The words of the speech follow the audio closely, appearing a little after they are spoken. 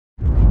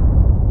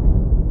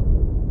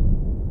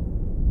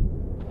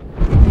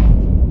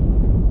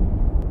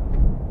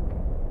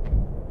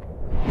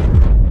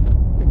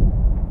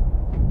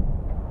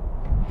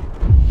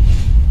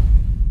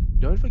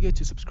forget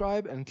to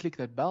subscribe and click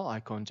that bell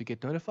icon to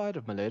get notified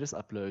of my latest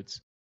uploads.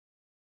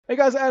 Hey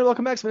guys, and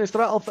welcome back to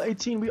Minister Alpha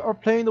 18. We are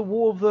playing the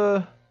War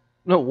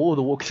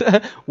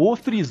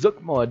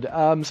 3zuk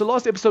mod. So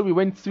last episode we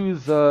went through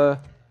the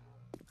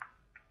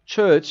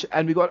church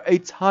and we got a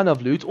ton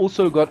of loot.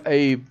 Also got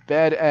a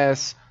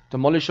badass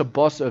demolisher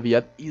boss over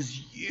here. He's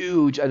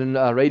huge and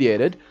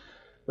radiated.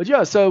 But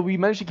yeah, so we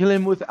managed to kill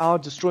him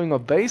without destroying our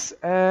base.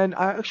 And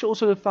I actually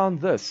also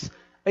found this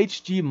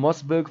HG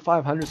Mossberg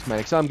 500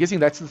 schematic. So I'm guessing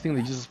that's the thing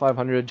that uses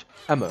 500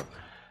 ammo.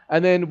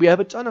 And then we have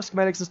a ton of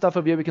schematics and stuff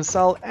over here we can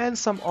sell, and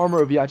some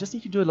armor over here. I just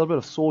need to do a little bit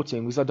of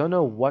sorting because I don't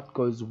know what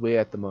goes where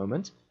at the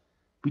moment.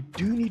 We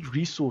do need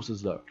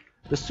resources though.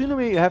 The sooner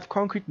we have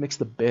concrete mix,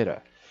 the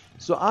better.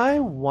 So I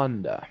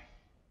wonder,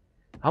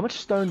 how much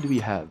stone do we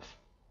have?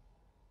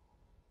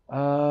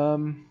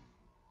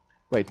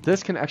 Wait,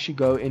 this can actually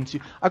go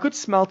into... I could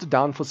smelt it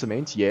down for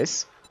cement,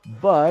 yes.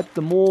 But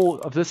the more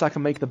of this I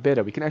can make, the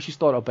better. We can actually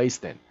start our base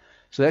then.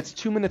 So that's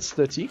 2 minutes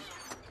 30.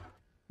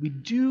 We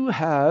do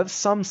have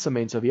some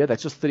cement over here.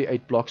 That's just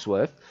 38 blocks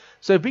worth.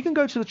 So if we can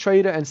go to the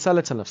trader and sell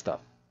a ton of stuff,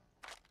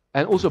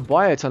 and also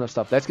buy a ton of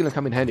stuff, that's going to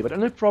come in handy. But the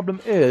only problem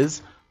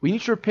is, we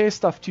need to repair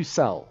stuff to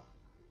sell.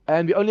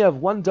 And we only have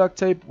one duct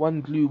tape, one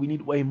glue. We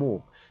need way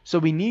more. So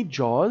we need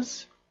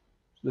jars.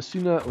 The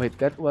sooner... Wait,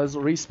 that was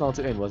already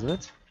smelted in, wasn't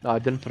it? No, I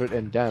didn't put it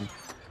in. Damn.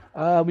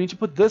 We need to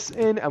put this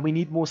in, and we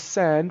need more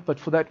sand. But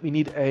for that, we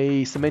need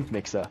a cement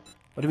mixer.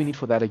 What do we need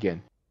for that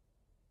again?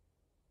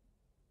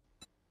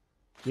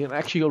 We have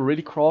actually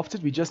already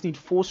crafted. We just need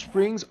 4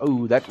 springs.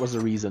 Oh, that was the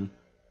reason.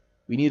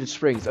 We needed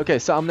springs. Okay,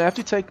 so I'm going to have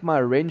to take my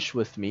wrench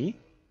with me.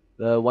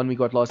 The one we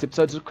got last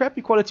episode. It's a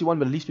crappy quality one,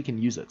 but at least we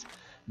can use it.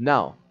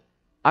 Now,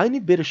 I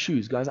need better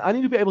shoes, guys. I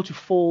need to be able to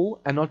fall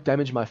and not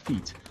damage my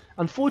feet.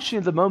 Unfortunately,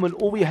 at the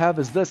moment, all we have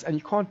is this, and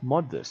you can't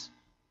mod this.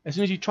 As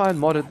soon as you try and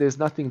mod it, there's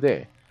nothing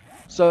there.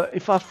 So,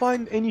 if I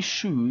find any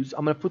shoes,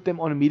 I'm going to put them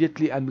on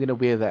immediately, and I'm going to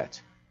wear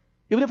that.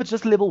 Even if it's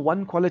just level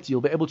 1 quality,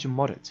 you'll be able to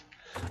mod it.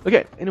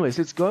 Okay, anyways,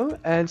 let's go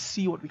and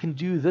see what we can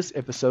do this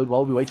episode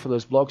while we wait for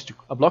those blocks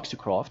to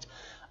craft.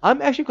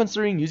 I'm actually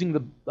considering using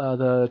the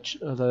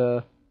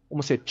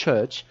almost said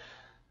church,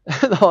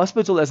 the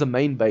hospital as a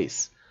main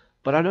base.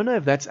 But I don't know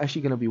if that's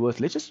actually going to be worth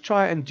it. Let's just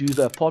try and do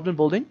the apartment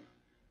building.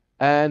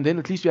 And then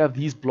at least we have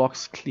these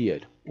blocks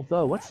cleared.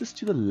 Although, what's this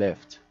to the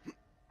left?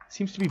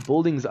 Seems to be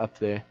buildings up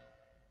there.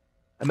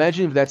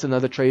 Imagine if that's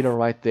another trader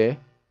right there.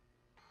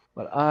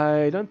 But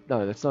I don't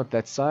know. That's not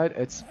that side.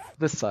 It's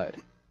this side.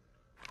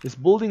 There's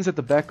buildings at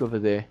the back over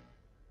there.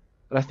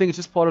 But I think it's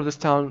just part of this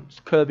town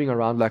curving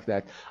around like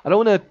that. I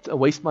don't want to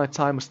waste my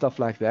time with stuff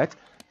like that.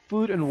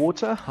 Food and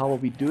water. How are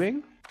we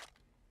doing?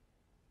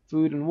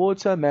 Food and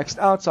water maxed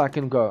out, so I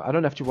can go. I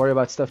don't have to worry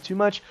about stuff too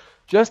much.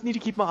 Just need to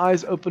keep my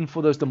eyes open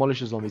for those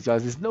demolisher zombies,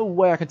 guys. There's no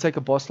way I can take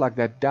a boss like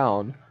that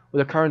down with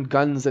the current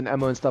guns and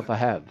ammo and stuff I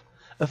have.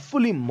 A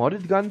fully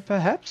modded gun,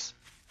 perhaps?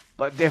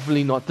 But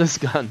definitely not this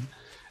gun.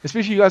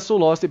 Especially, you guys saw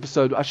last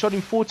episode, I shot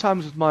him 4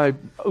 times with my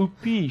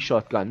OP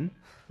shotgun,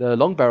 the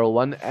long barrel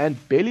one, and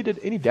barely did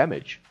any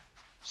damage.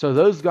 So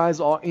those guys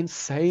are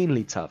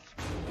insanely tough.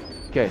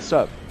 Okay,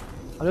 so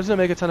I'm just going to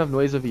make a ton of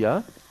noise over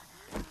here.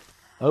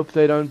 Hope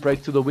they don't break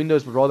through the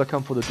windows, but rather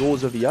come for the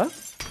doors over here.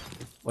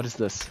 What is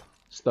this?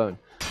 Stone.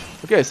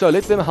 Okay, so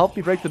let them help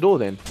me break the door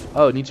then.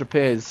 Oh, it needs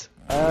repairs.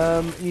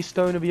 Any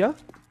stone over here?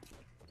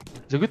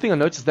 It's a good thing I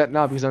noticed that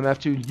now, because I'm going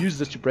to have to use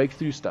this to break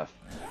through stuff.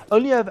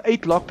 Only have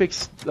 8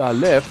 lockpicks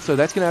left, so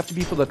that's going to have to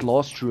be for that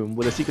last room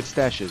where the secret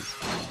stash is.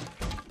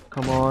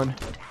 Come on.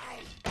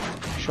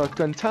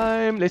 Shotgun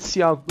time. Let's see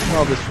how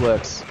this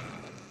works.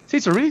 See,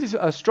 it's a really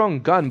strong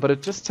gun, but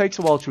it just takes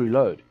a while to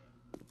reload.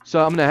 So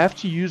I'm going to have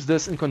to use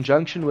this in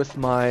conjunction with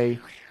my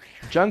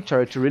junk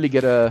turret to really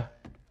get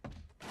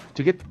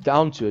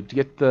down to it, to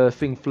get the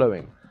thing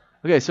flowing.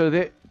 Okay, so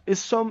there's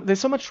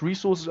so much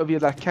resources over here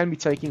that I can be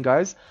taking,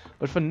 guys.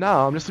 But for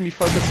now, I'm just going to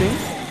be focusing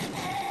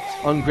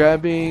on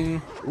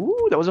grabbing...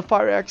 Ooh, that was a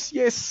fire axe.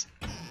 Yes!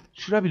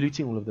 Should I be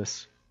looting all of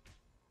this?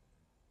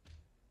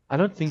 I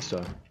don't think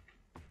so.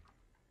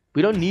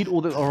 We don't need all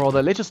the... Or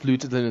rather, let's just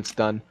loot it and it's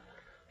done.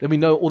 Then we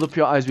know all the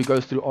pure eyes we go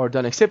through are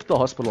done, except the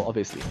hospital,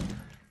 obviously.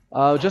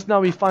 Just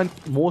now we find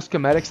more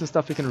schematics and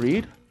stuff we can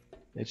read.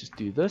 Let's just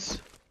do this.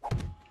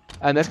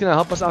 And that's going to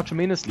help us out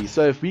tremendously.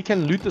 So if we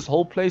can loot this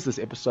whole place this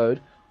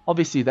episode,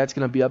 obviously that's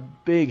going to be a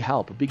big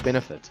help, a big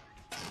benefit.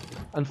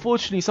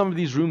 Unfortunately, some of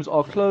these rooms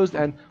are closed.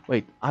 And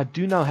wait, I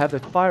do now have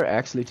that fire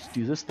axe. Let's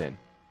do this then.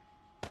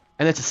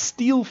 And it's a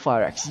steel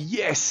fire axe.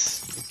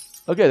 Yes!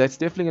 Okay, that's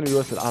definitely going to be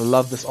worth it. I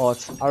love this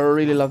art. I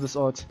really love this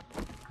art.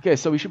 Okay,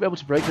 so we should be able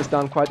to break this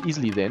down quite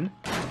easily then.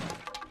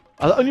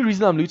 The only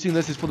reason I'm looting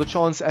this is for the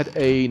chance at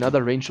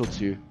another wrench or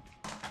 2.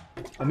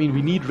 I mean,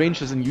 we need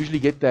wrenches and usually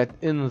get that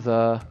in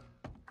the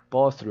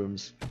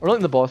bathrooms. Or not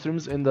in the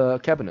bathrooms, in the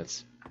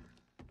cabinets.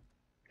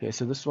 Okay,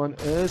 so this one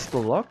is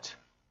still locked.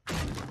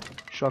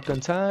 Shotgun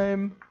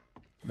time.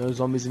 No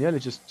zombies in here.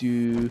 Let's just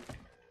do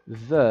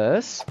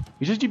this.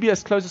 We just be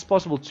as close as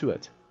possible to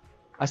it.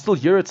 I still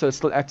hear it, so it's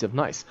still active.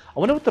 Nice. I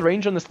wonder what the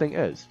range on this thing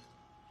is.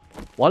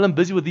 While I'm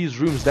busy with these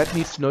rooms, that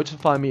needs to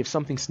notify me if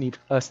something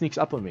sneaks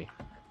up on me.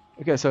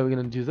 Okay, so we're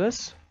going to do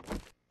this.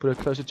 Put it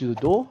closer to the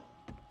door.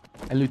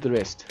 And loot the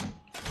rest.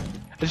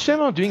 It's a shame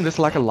I'm not doing this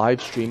like a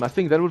live stream. I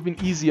think that would have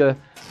been easier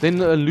than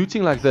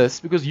looting like this.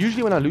 Because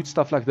usually when I loot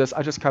stuff like this,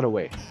 I just cut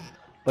away.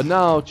 But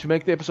now, to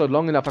make the episode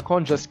long enough, I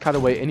can't just cut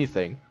away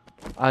anything.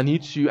 I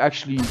need to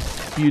actually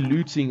be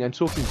looting and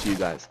talking to you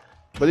guys.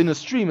 But in a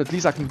stream, at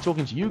least I can be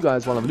talking to you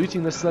guys while I'm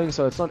looting this thing,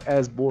 so it's not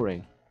as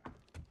boring.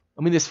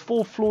 I mean, there's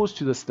 4 floors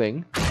to this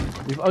thing.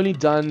 We've only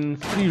done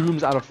 3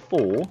 rooms out of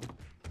 4.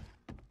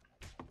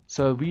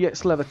 So we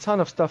still have a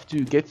ton of stuff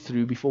to get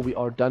through before we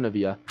are done over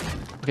here.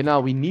 Okay, now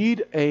we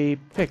need a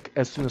pick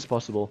as soon as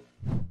possible.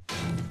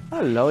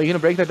 Hello, are you going to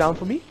break that down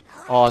for me?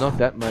 Oh, not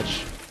that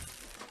much.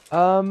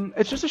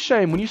 It's just a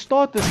shame. When you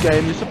start this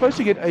game, you're supposed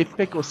to get a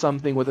pick or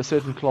something with a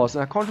certain class,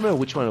 and I can't remember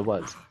which one it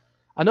was.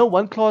 I know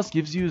one class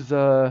gives you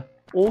the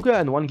auger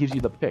and one gives you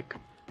the pick.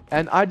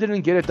 And I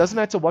didn't get it. Doesn't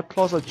matter what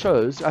class I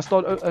chose. I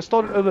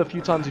started over a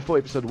few times before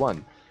episode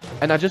 1.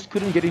 And I just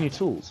couldn't get any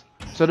tools.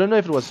 So I don't know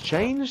if it was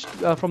changed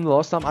from the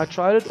last time I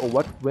tried it, or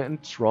what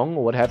went wrong,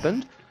 or what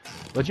happened.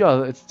 But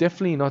yeah, it's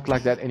definitely not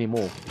like that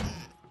anymore.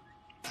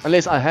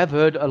 Unless I have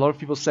heard a lot of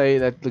people say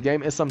that the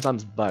game is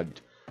sometimes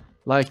bugged.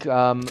 Like,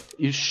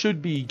 you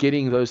should be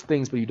getting those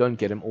things, but you don't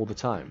get them all the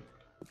time.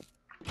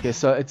 Okay,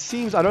 so it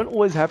seems I don't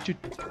always have to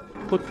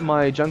put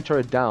my junk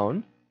turret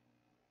down.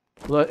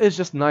 Well, it's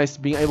just nice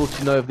being able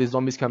to know if there's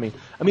zombies coming.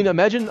 I mean,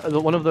 imagine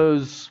one of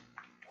those...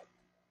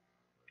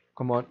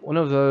 Come on, one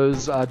of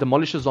those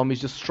demolisher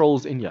zombies just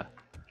strolls in here.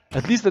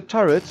 At least the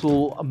turrets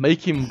will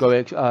make him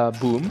go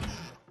boom.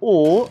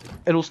 Or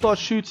it'll start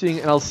shooting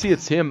and I'll see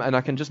it's him and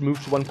I can just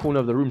move to one corner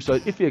of the room. So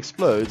if he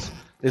explodes,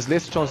 there's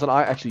less chance that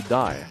I actually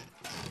die.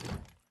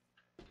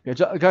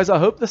 Okay, guys, I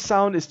hope the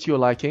sound is to your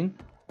liking.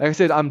 Like I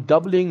said, I'm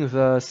doubling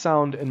the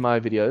sound in my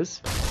videos.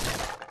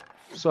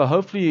 So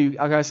hopefully you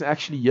guys can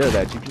actually hear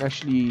that. You can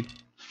actually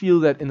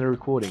feel that in the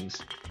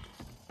recordings.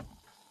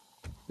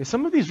 Okay,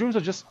 some of these rooms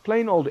are just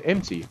plain old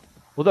empty.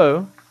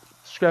 Although,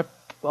 scrap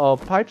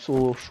pipes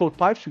or short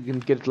pipes, we can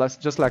get it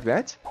just like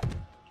that.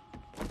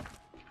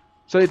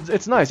 So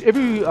it's nice.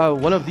 Every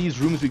one of these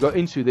rooms we go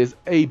into, there's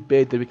a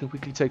bed that we can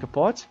quickly take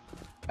apart.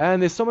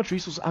 And there's so much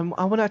resource. I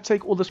want to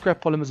take all the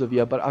scrap polymers over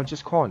here, but I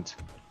just can't.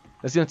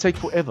 It's going to take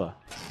forever.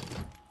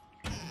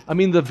 I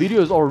mean, the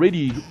video is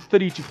already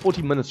 30 to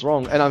 40 minutes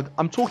long, and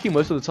I'm talking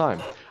most of the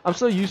time. I'm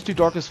so used to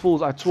Darkness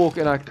Falls, I talk,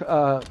 and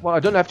well, I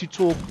don't have to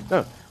talk.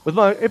 No, with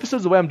my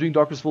episodes, the way I'm doing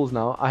Darkness Falls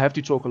now, I have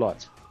to talk a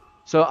lot.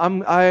 So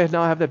I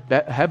now have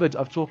that habit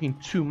of talking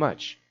too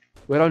much,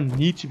 where I don't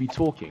need to be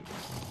talking.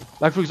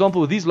 Like, for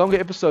example, with these longer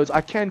episodes,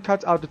 I can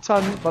cut out a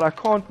ton, but I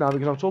can't now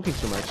because I'm talking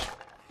too much.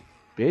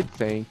 Bed,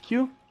 thank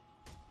you.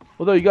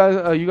 Although you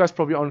guys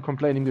probably aren't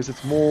complaining because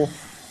it's more...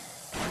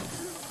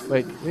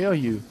 Wait, where are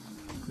you?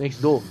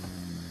 Next door.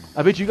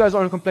 I bet you guys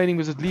aren't complaining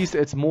because at least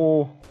it's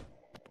more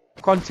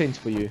content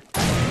for you.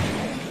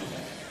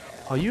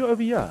 Are you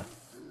over here?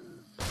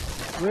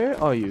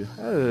 Where are you?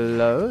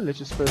 Hello, let's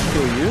just first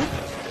kill you.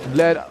 I'm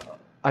glad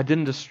I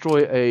didn't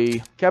destroy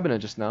a cabinet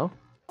just now.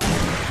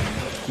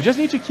 We just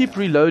need to keep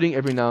reloading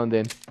every now and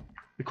then.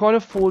 We can't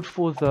afford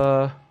for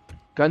the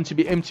gun to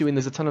be empty when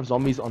there's a ton of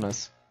zombies on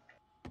us.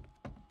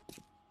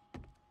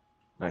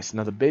 Nice,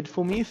 another bed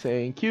for me,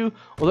 thank you.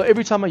 Although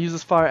every time I use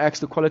this fire axe,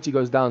 the quality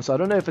goes down, so I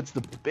don't know if it's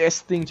the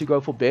best thing to go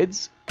for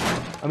beds.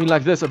 I mean,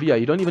 like this over here,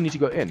 you don't even need to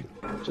go in.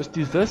 Just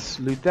do this,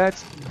 loot that,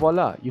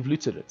 voila, you've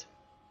looted it.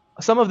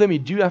 Some of them you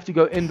do have to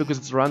go in because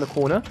it's around the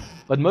corner,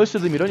 but most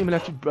of them you don't even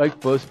have to break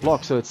both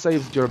blocks, so it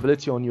saves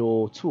durability on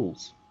your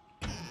tools.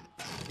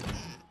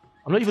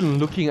 I'm not even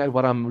looking at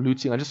what I'm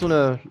looting, I just want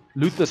to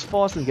loot this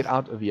fast and get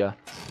out of here.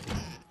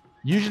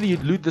 Usually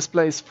you'd loot this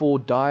place for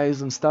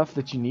dyes and stuff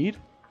that you need.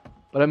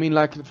 But I mean,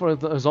 like, for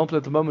example,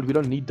 at the moment, we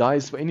don't need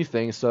dyes for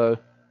anything, so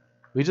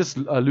we're just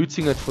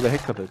looting it for the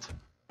heck of it.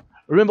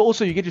 Remember,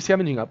 also, you get your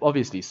scavenging up,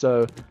 obviously,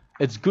 so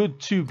it's good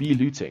to be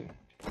looting.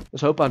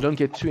 Let's hope I don't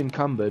get too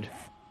encumbered.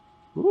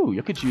 Ooh,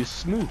 look at you,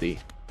 smoothie.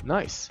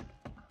 Nice.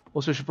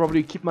 Also, I should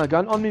probably keep my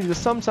gun on me, because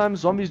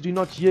sometimes zombies do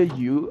not hear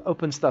you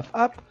open stuff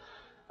up,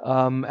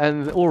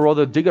 or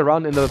rather dig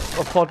around in the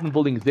apartment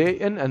building they're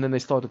in, and then they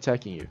start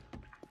attacking you.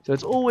 So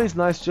it's always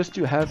nice just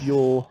to have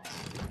your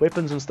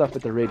weapons and stuff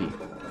at the ready.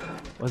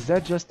 Was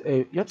that just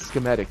a... Yep,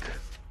 schematic.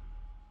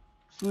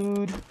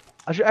 Food.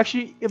 I should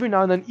actually every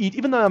now and then eat.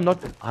 Even though I'm not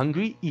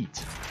hungry,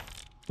 eat.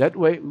 That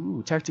way...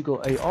 Ooh,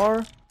 tactical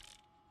AR.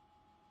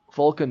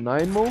 Falcon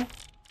 9mm.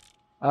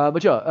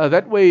 But yeah,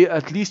 that way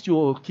at least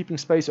you're keeping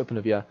space open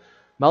over here.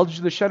 Meld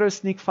to the shadow,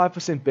 sneak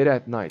 5% better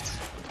at night.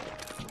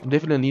 I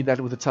definitely need that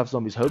with the tough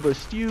zombies. Hobo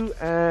stew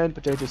and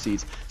potato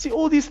seeds. See,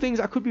 all these things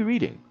I could be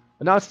reading.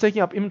 And now it's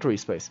taking up inventory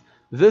space.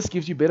 This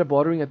gives you better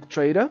bartering at the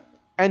trader.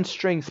 And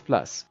strength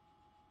plus.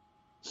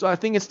 So I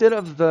think instead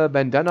of the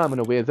bandana, I'm going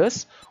to wear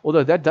this.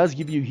 Although that does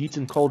give you heat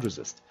and cold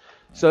resist.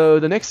 So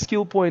the next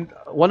skill point,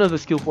 one of the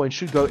skill points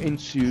should go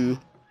into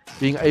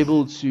being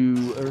able to...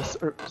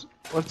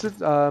 what's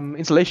it?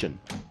 Insulation.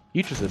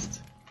 Heat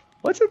resist.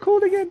 What's it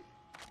called again?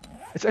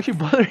 It's actually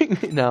bothering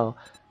me now.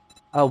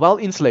 Well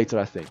insulated,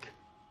 I think.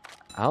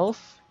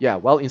 Health? Yeah,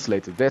 well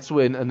insulated. That's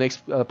when the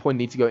next point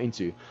needs to go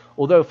into.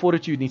 Although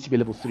fortitude needs to be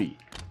level 3.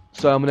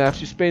 So I'm going to have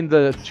to spend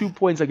the 2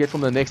 points I get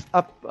from the next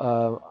up...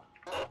 I'm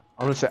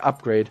going to say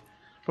upgrade.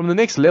 From the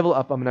next level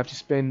up, I'm going to have to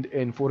spend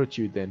in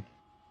fortitude then.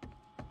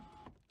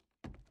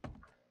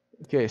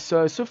 Okay,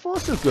 so far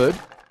so good.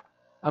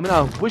 I mean,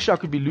 I wish I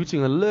could be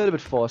looting a little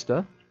bit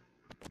faster.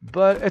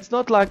 But it's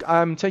not like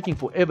I'm taking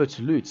forever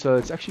to loot, so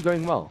it's actually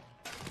going well.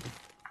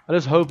 I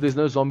just hope there's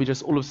no zombie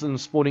just all of a sudden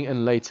spawning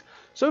in late.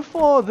 So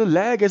far, the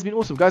lag has been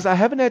awesome. Guys, I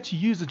haven't had to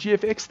use the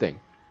GFX thing.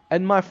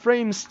 And my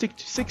frames stick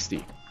to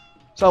 60.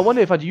 So I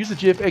wonder if I'd use the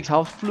GFX,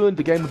 how fluent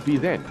the game would be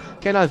then.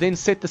 Can I then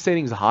set the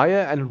settings higher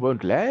and it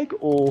won't lag?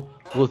 Or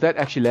will that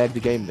actually lag the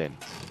game then?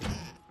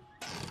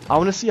 I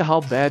want to see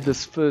how bad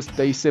this first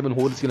day 7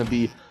 horde is going to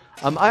be.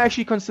 I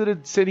actually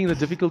considered setting the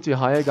difficulty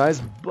higher,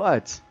 guys.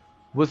 But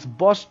with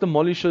boss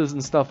demolishers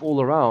and stuff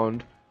all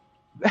around,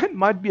 that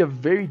might be a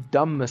very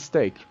dumb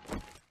mistake.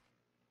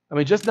 I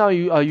mean, just now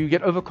you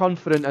get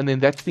overconfident and then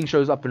that thing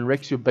shows up and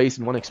wrecks your base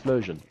in one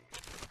explosion.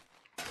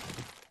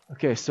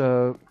 Okay,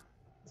 so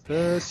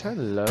this,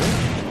 hello.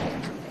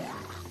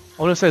 I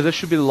want to say this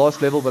should be the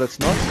last level, but it's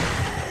not.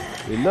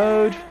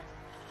 Reload.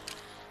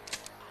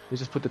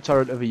 Let's just put the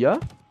turret over here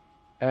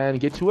and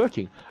get to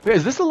working. Okay,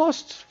 is this the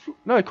last?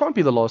 No, it can't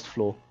be the last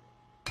floor.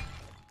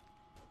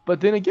 But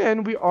then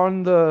again, we are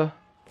on the...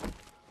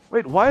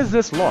 Wait, why is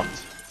this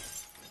locked?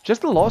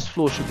 Just the last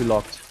floor should be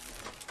locked.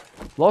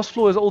 Last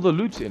floor has all the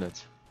loot in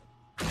it.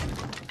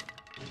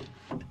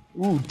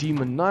 Ooh,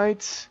 Demon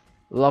Knight.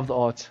 Love the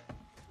art.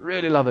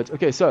 Really love it.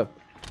 Okay, so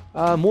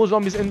more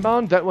zombies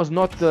inbound. That was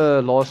not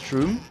the last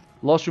room.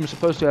 Last room is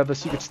supposed to have a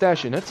secret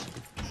stash in it.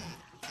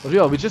 But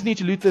yeah, we just need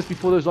to loot this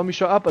before those zombies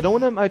show up. I don't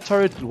want my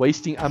turret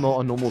wasting ammo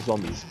on normal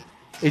zombies.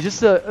 It's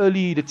just an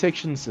early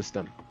detection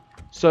system.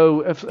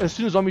 So as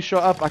soon as zombies show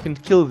up, I can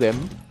kill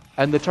them.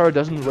 And the turret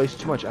doesn't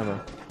waste too much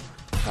ammo.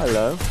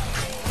 Hello.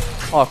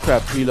 Oh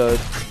crap, reload.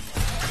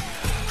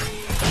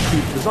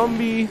 Shoot the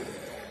zombie.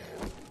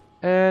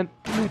 And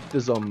loot the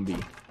zombie.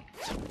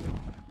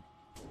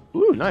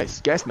 Ooh,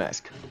 nice. Gas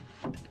mask.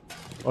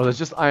 Oh, there's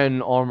just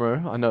iron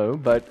armor, I know,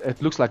 but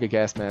it looks like a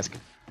gas mask.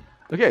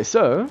 Okay,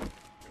 so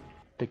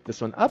pick this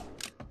one up.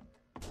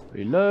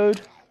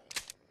 Reload.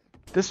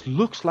 This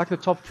looks like the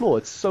top floor.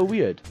 It's so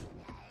weird.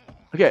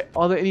 Okay,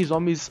 are there any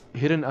zombies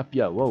hidden up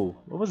here? Whoa,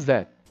 what was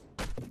that?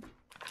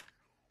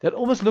 That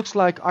almost looks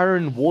like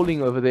iron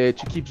walling over there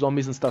to keep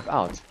zombies and stuff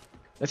out.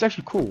 That's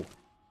actually cool.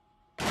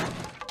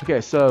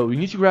 Okay, so we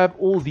need to grab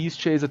all these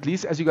chairs at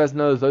least. As you guys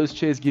know, those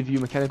chairs give you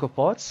mechanical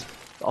parts.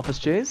 The office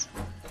chairs.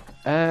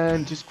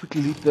 And just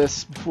quickly loot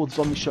this before the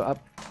zombies show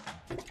up.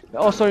 They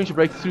are starting to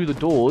break through the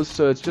doors,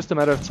 so it's just a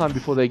matter of time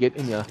before they get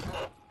in here.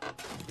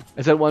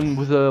 There's that one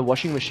with a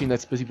washing machine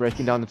that's busy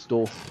breaking down its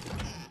door.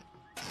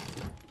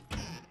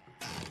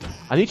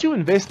 I need to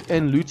invest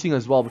in looting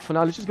as well, but for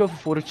now let's just go for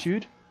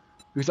fortitude.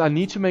 Because I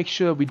need to make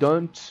sure we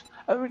don't...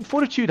 I mean,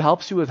 fortitude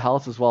helps you with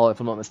health as well,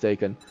 if I'm not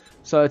mistaken.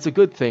 So it's a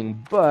good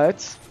thing,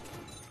 but...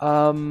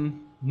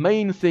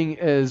 main thing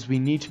is we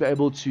need to be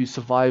able to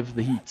survive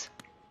the heat.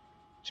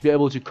 To be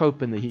able to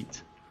cope in the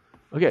heat.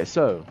 Okay,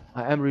 so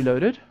I am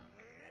reloaded.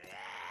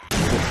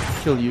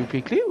 Let's kill you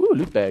quickly. Ooh,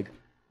 loot bag.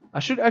 I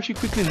should actually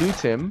quickly loot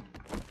him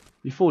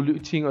before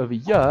looting over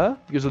here,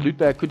 because the loot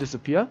bag could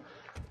disappear.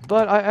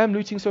 But I am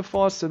looting so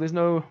fast, so there's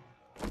no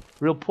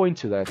real point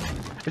to that.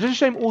 It's just a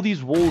shame all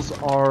these walls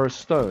are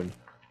stone.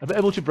 I'll be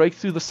able to break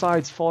through the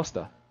sides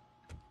faster.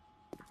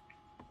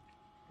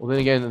 Well, then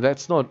again,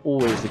 that's not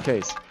always the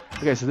case.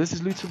 Okay, so this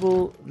is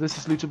lootable. This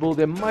is lootable.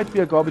 There might be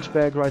a garbage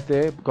bag right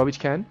there, garbage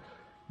can.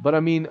 But I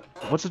mean,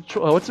 what's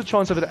the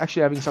chance of it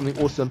actually having something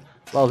awesome?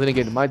 Well, then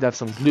again, it might have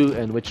some glue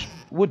in, which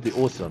would be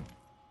awesome.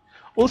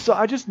 Also,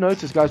 I just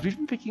noticed, guys, we've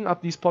been picking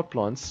up these pot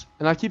plants,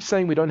 and I keep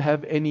saying we don't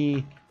have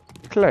any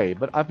clay,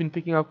 but I've been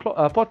picking up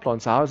pot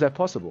plants. How is that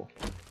possible?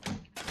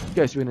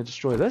 Okay, so we're going to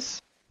destroy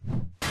this.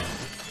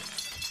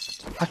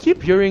 I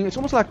keep hearing, it's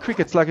almost like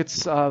crickets, like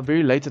it's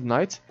very late at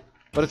night,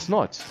 but it's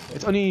not.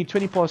 It's only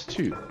 20 past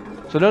 2.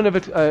 So I don't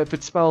know if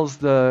it spells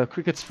the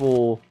crickets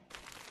for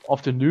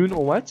afternoon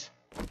or what.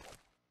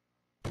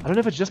 I don't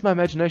know if it's just my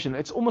imagination.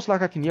 It's almost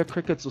like I can hear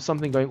crickets or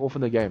something going off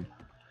in the game.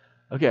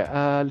 Okay,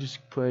 let's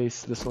just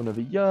place this one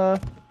over here.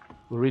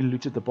 We already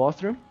looted the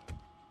bathroom.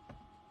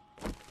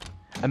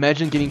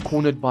 Imagine getting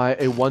cornered by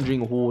a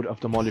wandering horde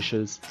of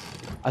demolishers.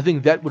 I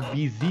think that would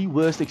be the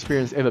worst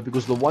experience ever,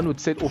 because the one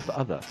would set off the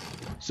other.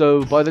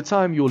 So by the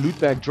time your loot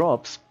bag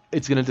drops,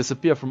 it's going to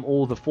disappear from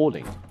all the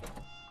falling.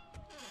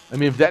 I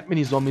mean, if that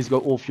many zombies go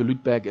off, your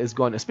loot bag is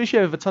gone. Especially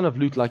if you have a ton of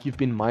loot like you've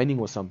been mining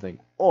or something.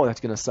 Oh, that's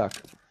going to suck.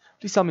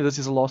 Please tell me this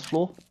is the last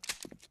floor.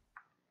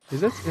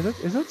 Is it? Is it?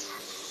 Is it?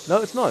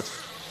 No, it's not.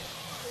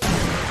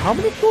 How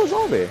many floors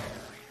are there?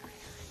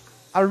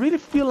 I really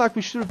feel like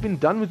we should have been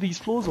done with these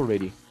floors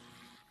already.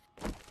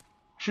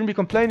 Shouldn't be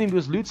complaining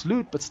because loot's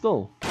loot, but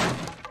still.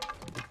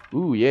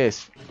 Ooh,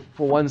 yes.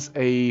 For once,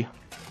 a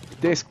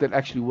desk that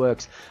actually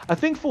works. I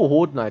think for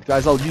Horde Night,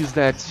 guys, I'll use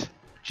that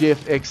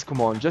GFX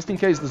command. Just in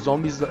case the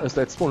zombies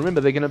that spawn.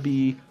 Remember, they're going to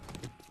be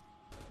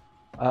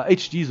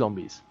HD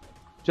zombies.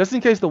 Just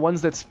in case the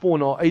ones that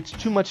spawn are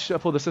too much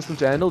for the system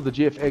to handle, the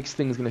GFX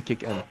thing is going to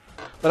kick in.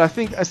 But I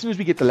think as soon as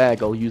we get the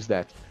lag, I'll use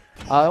that.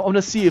 I want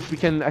to see if we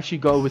can actually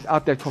go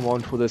without that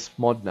command for this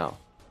mod now.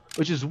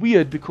 Which is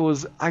weird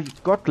because I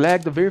got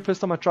lagged the very first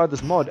time I tried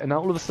this mod, and now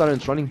all of a sudden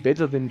it's running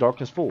better than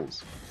Darkness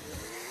Falls.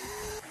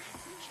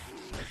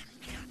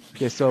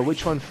 Okay, so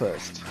which one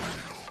first?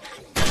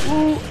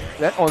 Ooh,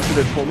 that answered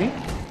it for me.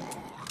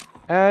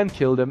 And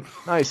killed him.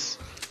 Nice.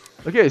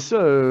 Okay,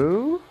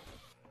 so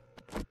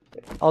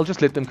I'll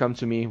just let them come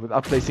to me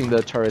without placing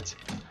the turret.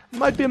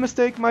 Might be a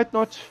mistake, might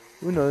not.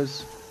 Who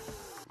knows?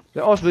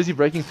 They're all busy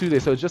breaking through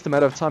there, so it's just a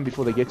matter of time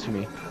before they get to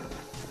me.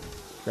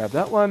 Grab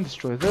that one,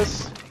 destroy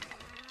this.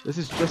 This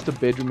is just a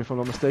bedroom if I'm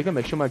not mistaken.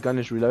 Make sure my gun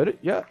is reloaded.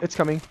 Yeah, it's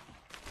coming.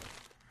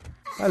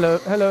 Hello,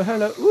 hello,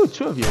 hello. Ooh,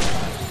 2 of you.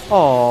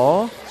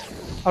 Aww.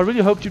 I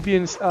really hoped you'd be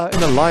in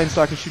a line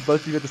so I can shoot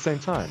both of you at the same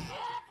time.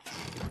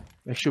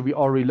 Make sure we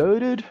are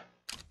reloaded.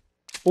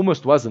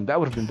 Almost wasn't. That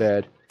would have been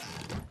bad.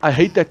 I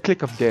hate that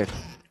click of death.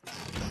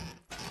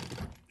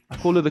 I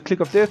call it the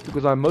click of death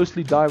because I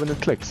mostly die when it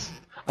clicks.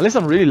 Unless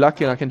I'm really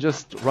lucky and I can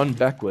just run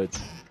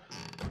backwards.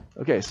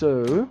 Okay,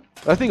 so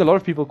I think a lot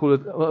of people call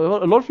it, a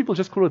lot of people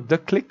just call it the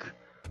click,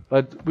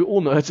 but we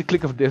all know it's a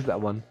click of death,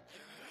 that one.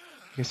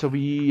 Okay, so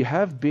we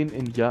have been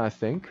in here, I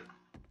think.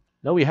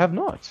 No, we have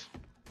not.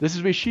 This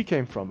is where she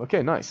came from.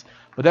 Okay, nice.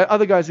 But that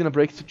other guy's going to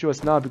break to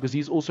us now because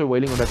he's also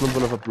wailing on that little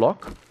bit of a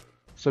block.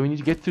 So we need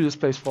to get through this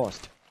place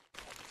fast.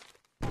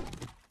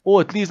 Or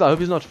at least I hope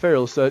he's not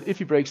feral, so if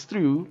he breaks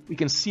through, we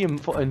can see him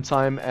in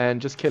time and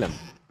just kill him.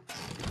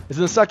 It's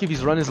going to suck if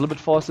his run is a little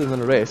bit faster than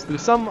the rest,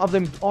 because some of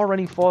them are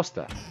running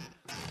faster.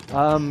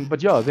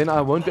 But yeah, then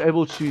I won't be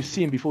able to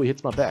see him before he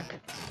hits my back.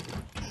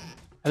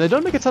 And they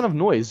don't make a ton of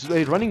noise.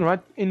 They're running right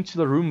into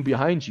the room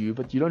behind you,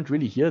 but you don't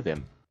really hear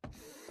them.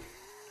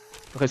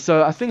 Okay,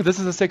 so I think this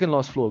is the second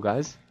last floor,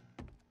 guys.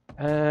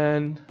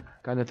 And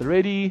gun at the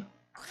ready.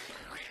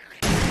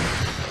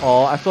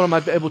 Oh, I thought I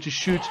might be able to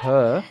shoot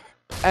her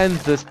and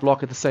this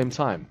block at the same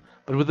time.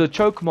 But with the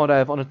choke mod I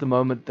have on at the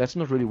moment, that's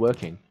not really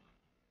working.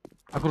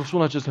 I could have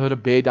sworn I just heard a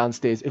bear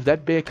downstairs. If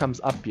that bear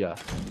comes up here,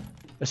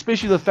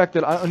 especially the fact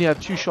that I only have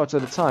 2 shots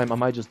at a time, I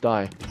might just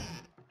die.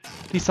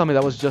 Please tell me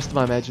that was just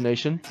my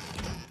imagination.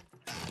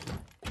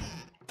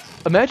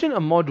 Imagine a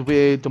mod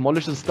where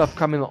demolish and stuff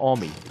come in the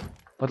army.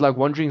 But like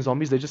wandering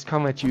zombies, they just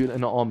come at you in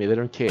an army. They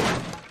don't care.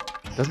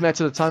 Doesn't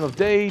matter the time of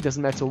day,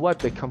 doesn't matter what,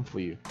 they come for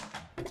you.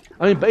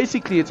 I mean,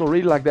 basically it's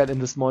already like that in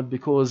this mod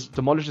because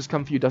demolishers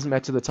come for you, doesn't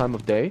matter the time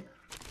of day.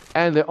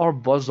 And there are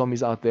boss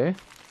zombies out there.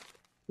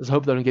 Just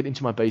hope they don't get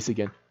into my base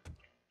again.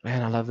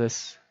 Man, I love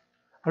this.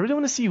 I really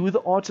want to see who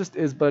the artist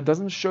is, but it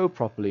doesn't show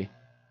properly.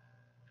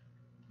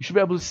 You should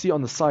be able to see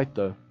on the site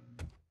though.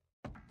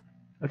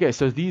 Okay,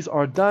 so these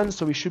are done,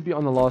 so we should be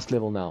on the last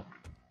level now.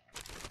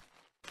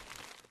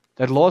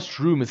 That last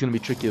room is going to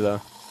be tricky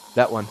though.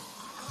 That one.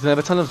 There's going to have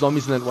a ton of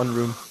zombies in that one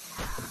room.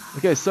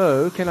 Okay,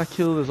 so can I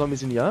kill the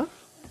zombies in here?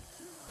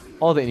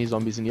 Are there any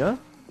zombies in here?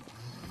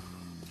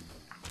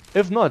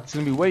 If not, it's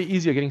going to be way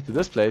easier getting to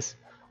this place.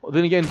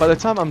 Then again, by the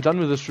time I'm done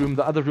with this room,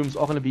 the other rooms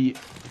are going to be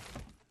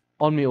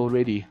on me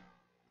already.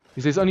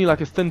 Because there's only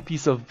like a thin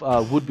piece of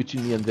wood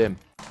between me and them.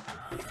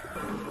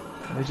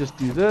 Let's just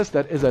do this.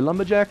 That is a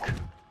lumberjack.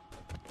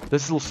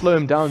 This will slow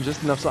him down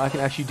just enough so I can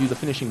actually do the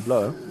finishing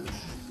blow.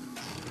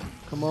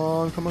 Come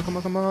on, come on, come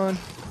on, come on.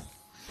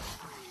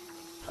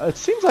 It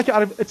seems like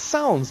it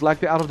sounds like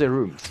they're out of their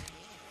rooms.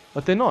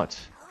 But they're not.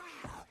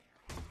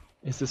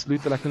 Is this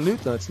loot that I can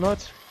loot? No, it's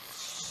not.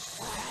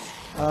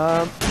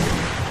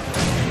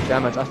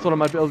 Damn it, I thought I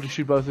might be able to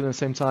shoot both of them at the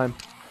same time.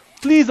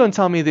 Please don't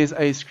tell me there's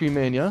a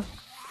screamer in here.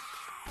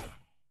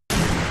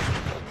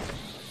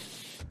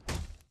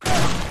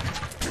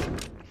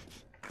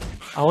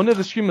 I wonder if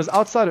the screamer's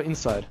outside or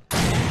inside.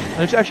 I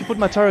need to actually put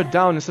my turret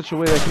down in such a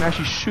way that I can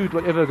actually shoot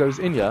whatever goes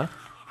in here.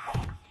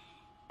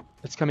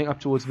 It's coming up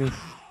towards me.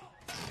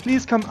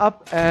 Please come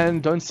up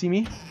and don't see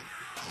me.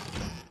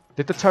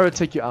 Let the turret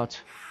take you out.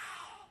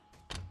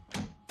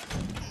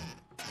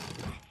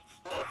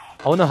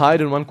 I want to hide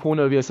in one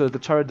corner over here so that the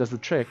turret does the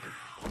trick.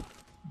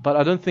 But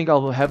I don't think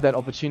I'll have that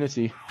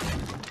opportunity.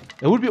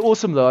 It would be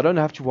awesome though, I don't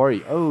have to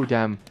worry. Oh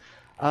damn.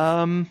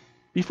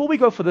 Before we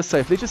go for this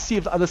safe, let's just see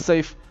if the other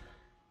safe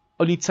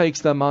only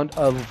takes the amount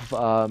of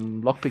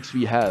lockpicks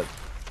we have.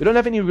 We don't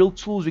have any real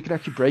tools we can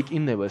actually break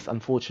in there with,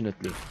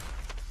 unfortunately.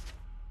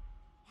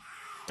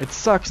 It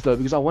sucks though,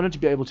 because I wanted to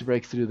be able to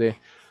break through there.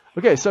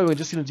 Okay, so we're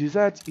just going to do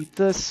that. Eat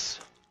this.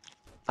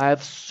 I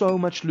have so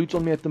much loot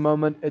on me at the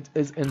moment, it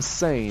is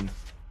insane.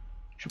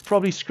 Should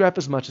probably scrap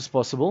as much as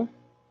possible.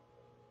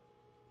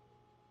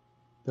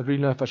 Don't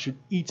really know if I should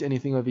eat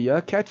anything over here.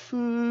 Cat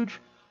food.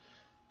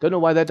 Don't know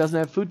why that doesn't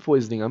have food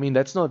poisoning. I mean,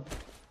 that's not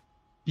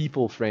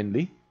people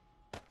friendly.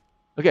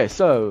 Okay,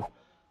 so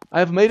I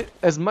have made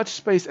as much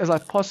space as I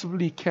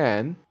possibly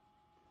can.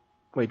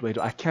 Wait,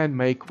 I can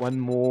make one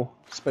more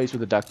space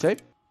with the duct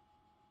tape.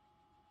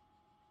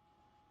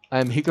 I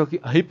am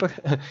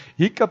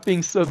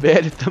hiccuping so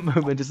bad at the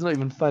moment, it's not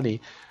even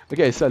funny.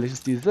 Okay, so let's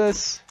just do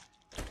this.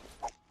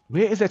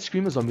 Where is that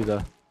screamer zombie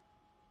though?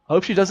 I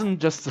hope she doesn't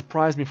just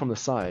surprise me from the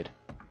side.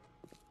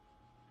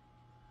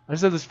 I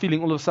just have this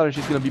feeling all of a sudden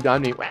she's going to be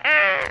behind me.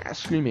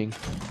 Screaming.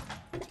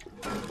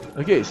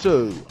 Okay,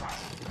 so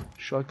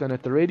shotgun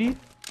at the ready.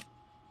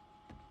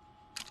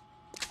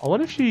 I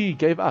wonder if she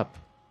gave up.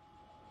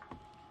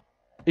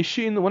 Is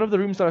she in one of the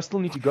rooms that I still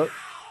need to go?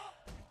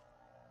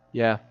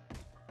 Yeah.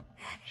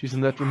 She's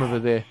in that room over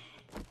there.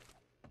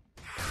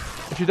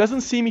 If she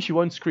doesn't see me, she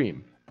won't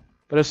scream.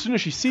 But as soon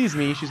as she sees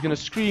me, she's going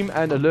to scream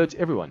and alert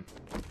everyone.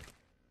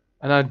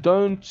 And I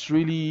don't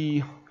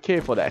really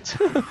care for that.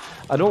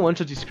 I don't want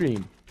her to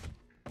scream.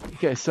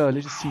 Okay, so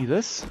let's just see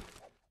this.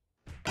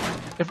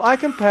 If I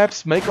can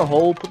perhaps make a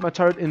hole, put my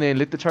turret in there and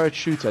let the turret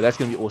shoot her, that's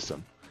going to be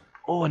awesome.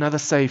 Oh, another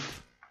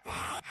safe.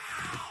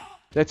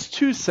 That's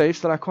 2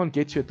 safes that I can't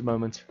get to at the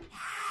moment.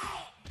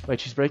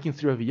 Wait, she's breaking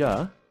through over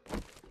here.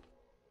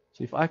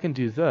 So if I can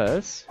do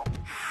this...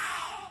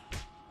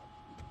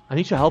 I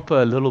need to help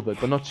her a little bit,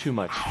 but not too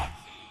much.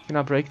 Can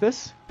I break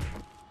this?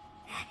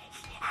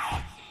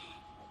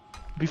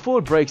 Before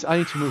it breaks, I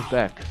need to move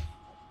back.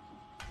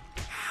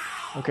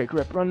 Okay,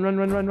 crap. Run, run,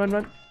 run, run, run,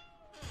 run.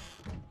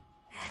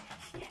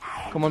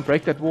 Come on,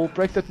 break that wall,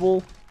 break that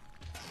wall.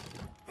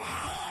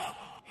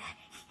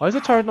 Why is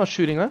the turret not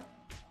shooting her?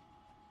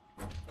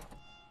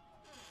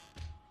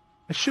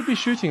 It should be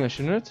shooting her,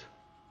 shouldn't it?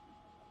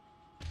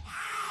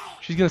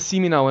 She's gonna see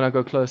me now when I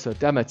go closer.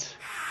 Damn it.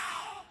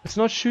 It's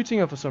not shooting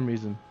her for some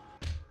reason.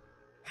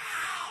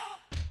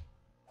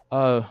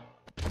 Oh.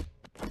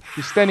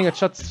 She's standing at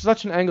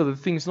such an angle that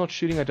the thing's not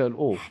shooting at her at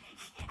all.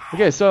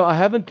 Okay, so I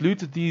haven't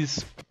looted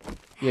these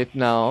yet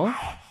now.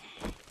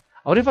 I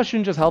wonder if I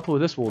shouldn't just help her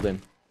with this wall then.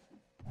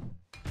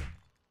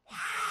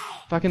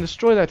 If I can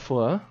destroy that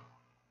for her.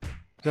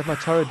 Is that my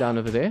turret down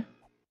over there?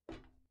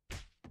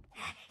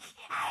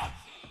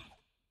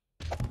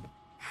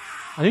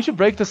 I need to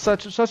break this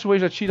such a way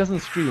that she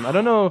doesn't scream. I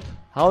don't know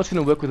how it's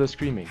going to work with her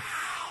screaming.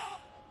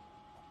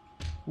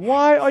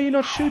 Why are you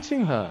not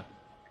shooting her?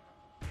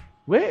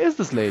 Where is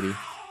this lady?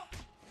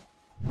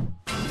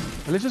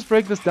 Let's just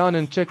break this down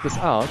and check this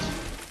out.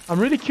 I'm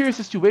really curious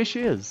as to where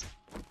she is.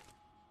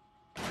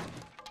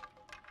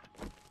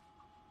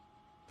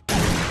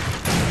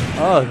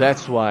 Oh,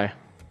 that's why.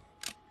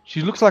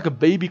 She looks like a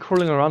baby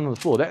crawling around on the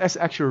floor. That's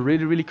actually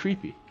really, really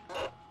creepy.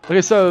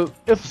 Okay, so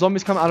if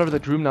zombies come out of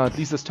that room now, at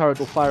least this turret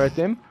will fire at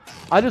them.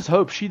 I just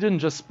hope she didn't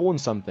just spawn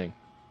something.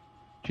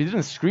 She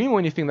didn't scream or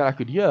anything that I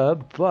could hear,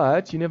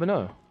 but you never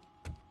know.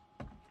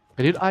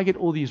 Okay, did I get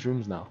all these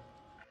rooms now?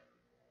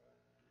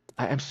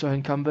 I am so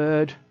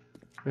encumbered.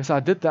 Okay, so I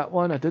did that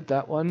one, I did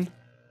that one.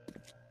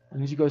 I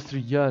need to go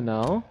through here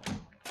now.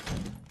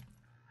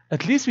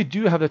 At least we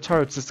do have the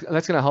turrets.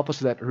 That's going to help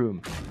us with that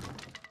room.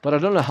 But I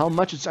don't know how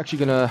much it's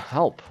actually going to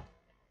help.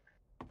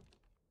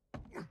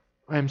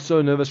 I am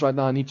so nervous right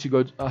now. I need to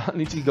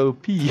go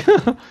pee.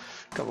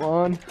 Come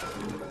on.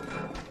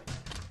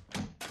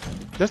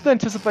 Just the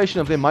anticipation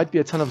of there might be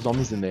a ton of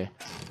zombies in there.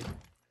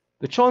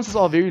 The chances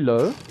are very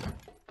low,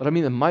 but I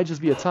mean, there might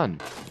just be a ton.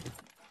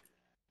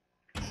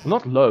 Well,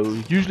 not low.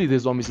 Usually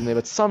there's zombies in there,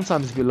 but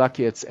sometimes if you're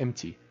lucky, it's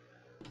empty.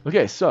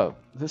 Okay, so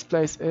this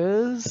place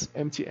is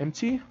empty,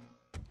 empty.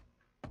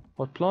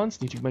 Hot plants.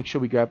 Need to make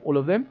sure we grab all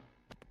of them.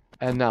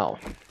 And now,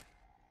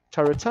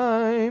 turret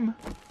time.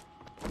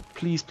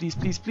 Please, please,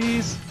 please,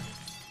 please.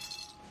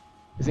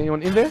 Is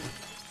anyone in there?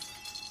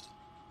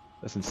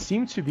 Doesn't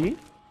seem to be.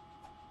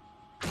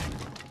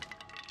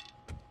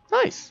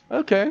 Nice.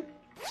 Okay.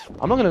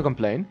 I'm not going to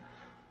complain.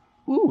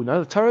 Ooh,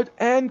 another turret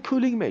and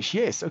cooling mesh.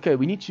 Yes. Okay,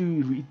 we need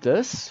to read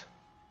this.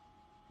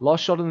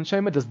 Last shot in the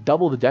chamber does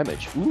double the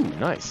damage. Ooh,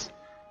 nice.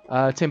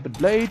 Tempered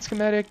blade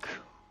schematic.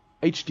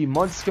 HD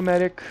mod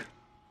schematic.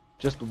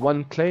 Just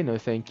one clay. No,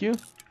 thank you.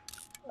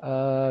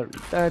 Read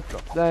that.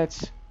 Drop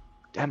that.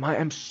 Damn, I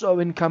am so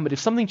encumbered. If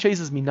something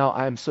chases me now,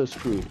 I am so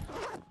screwed.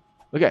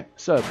 Okay,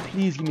 so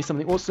please give me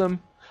something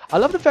awesome. I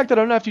love the fact that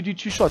I don't have to do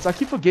 2 shots. I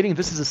keep forgetting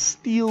this is a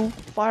steel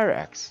fire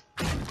axe.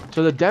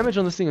 So the damage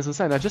on this thing is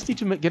insane. I just need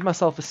to get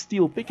myself a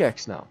steel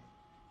pickaxe now.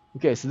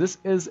 Okay, so this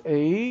is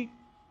a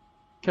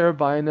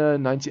Carabiner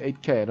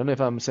 98K. I don't know if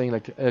I'm saying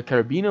like a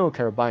Carabiner or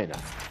Carabiner.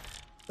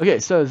 Okay,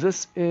 so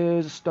this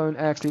is a stone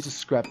axe. Let's just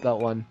scrap that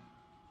one.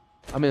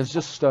 I mean, it's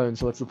just stone,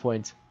 so what's the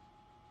point?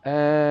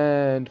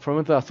 And for a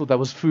moment I thought that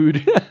was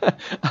food.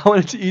 I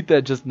wanted to eat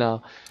that just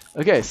now.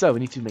 Okay, so we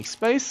need to make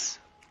space.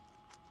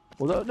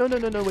 Although,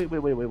 no,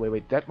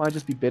 wait. That might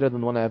just be better than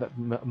the one I have at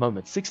the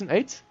moment. 6 and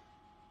 8.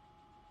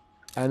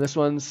 And this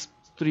one's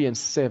 3 and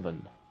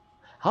 7.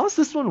 How is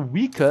this one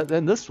weaker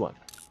than this one?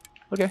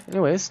 Okay,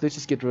 anyways, let's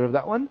just get rid of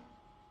that one.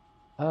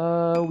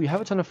 We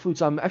have a ton of food,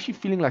 so I'm actually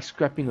feeling like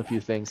scrapping a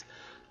few things.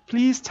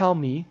 Please tell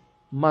me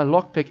my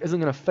lockpick isn't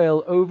going to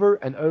fail over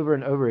and over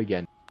and over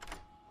again.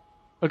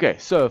 Okay,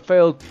 so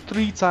failed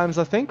 3 times,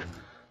 I think.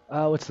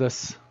 What's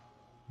this?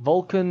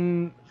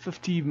 Vulcan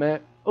 50 man.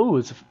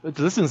 Oh,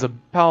 this is a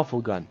powerful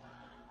gun.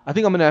 I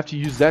think I'm gonna have to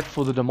use that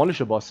for the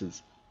demolisher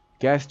bosses.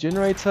 Gas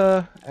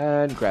generator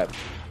and grab.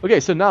 Okay,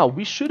 so now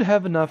we should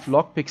have enough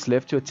lockpicks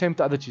left to attempt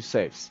the other 2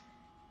 safes.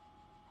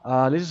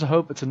 Let's just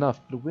hope it's enough.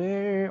 But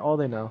where are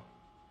they now?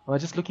 Am I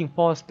just looking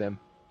past them?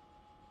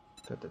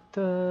 Da, da,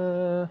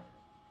 da.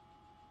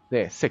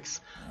 There,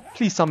 6.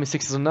 Please tell me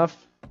 6 is enough.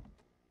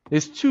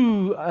 There's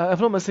 2, if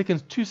not mistaken,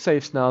 2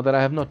 safes now that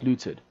I have not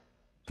looted.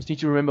 Just need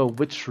to remember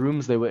which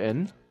rooms they were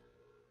in.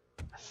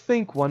 I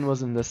think one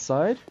was in this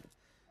side.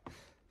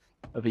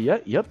 Over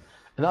here, yep.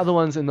 And the other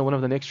one's in one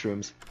of the next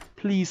rooms.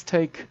 Please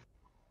take...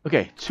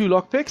 Okay, 2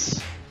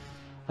 lockpicks.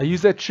 I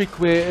use that trick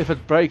where if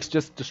it breaks,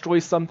 just destroy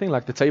something,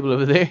 like the table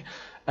over there,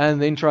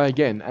 and then try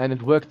again. And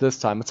it worked this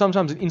time, but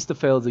sometimes it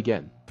insta-fails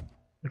again.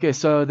 Okay,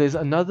 so there's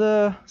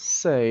another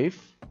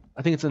safe.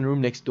 I think it's in the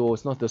room next door,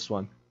 it's not this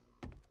one.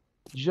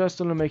 Just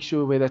want to make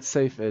sure where that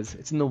safe is.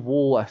 It's in the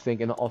wall, I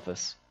think, in the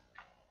office.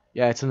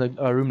 Yeah, it's in the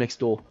room next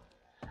door.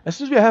 As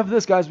soon as we have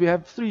this, guys, we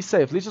have 3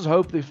 safes. Let's just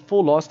hope the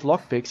 4 last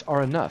lockpicks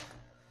are enough.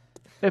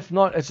 If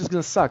not, it's just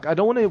going to suck. I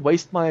don't want to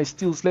waste my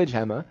steel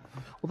sledgehammer.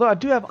 Although I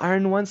do have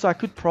iron ones, so I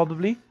could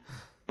probably.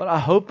 But I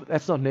hope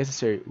that's not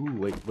necessary.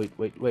 Ooh,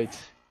 wait.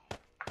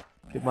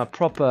 Get my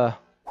proper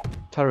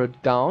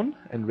turret down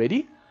and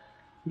ready.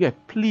 Okay,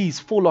 please,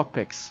 4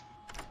 lockpicks.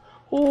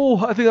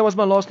 Oh, I think that was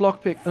my last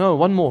lockpick. No,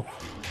 one more.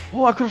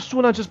 Oh, I could have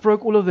sworn I just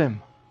broke all of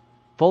them.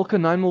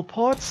 Vulcan 9mm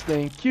parts,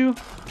 thank you.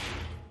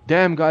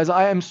 Damn, guys,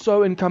 I am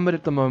so encumbered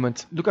at the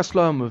moment. Look how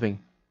slow I'm moving.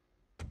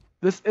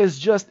 This is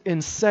just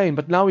insane.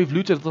 But now we've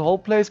looted the whole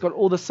place, got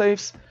all the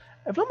safes.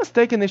 If I'm not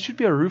mistaken, there should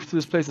be a roof to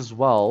this place as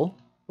well.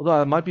 Although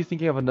I might be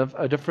thinking of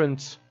a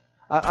different...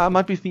 I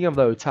might be thinking of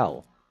the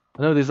hotel.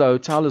 I know there's a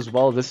hotel as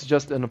well. This is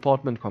just an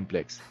apartment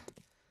complex.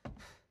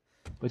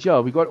 But yeah,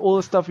 we got all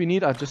the stuff we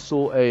need. I just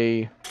saw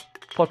a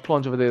pot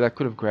plant over there that I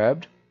could have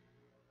grabbed.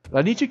 But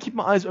I need to keep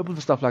my eyes open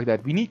for stuff like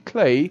that. We need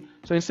clay,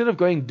 so instead of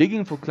going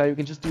digging for clay, we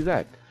can just do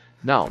that.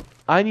 Now,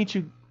 I need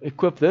to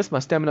equip this. My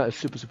stamina is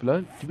super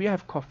low. Do we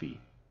have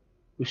coffee?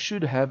 We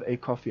should have a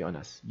coffee on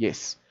us.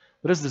 Yes.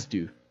 What does this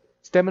do?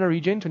 Stamina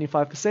regen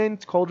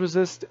 25%, cold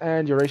resist,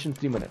 and duration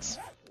 3 minutes.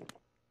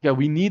 Yeah,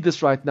 we need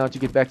this right now to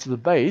get back to the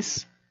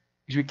base,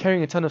 because we're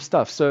carrying a ton of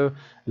stuff. So,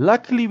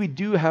 luckily we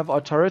do have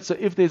our turret, so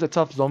if there's a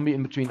tough zombie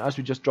in between us,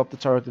 we just drop the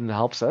turret and it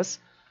helps us.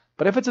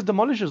 But if it's a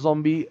demolisher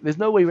zombie, there's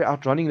no way we're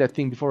outrunning that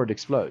thing before it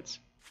explodes.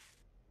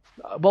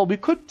 Well, we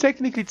could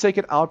technically take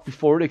it out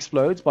before it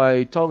explodes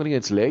by targeting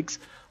its legs,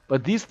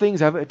 but these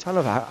things have a ton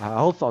of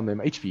health on them,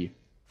 HP. I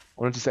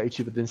wanted to say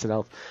HP, but didn't say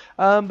health.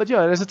 But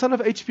yeah, there's a ton of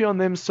HP on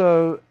them,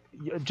 so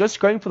just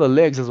going for the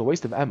legs is a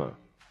waste of ammo.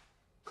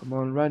 Come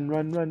on, run.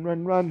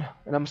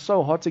 And I'm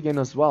so hot again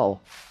as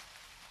well.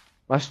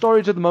 My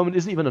storage at the moment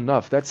isn't even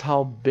enough. That's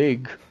how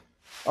big...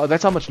 Oh,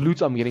 that's how much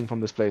loot I'm getting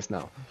from this place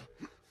now.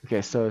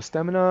 Okay, so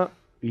stamina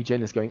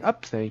regen is going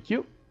up. Thank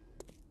you.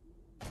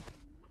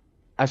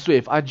 I swear,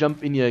 if I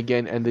jump in here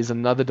again and there's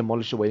another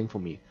demolisher waiting for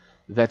me,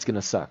 that's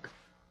gonna suck.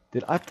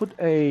 Did I put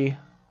a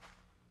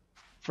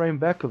frame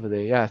back over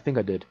there? Yeah, I think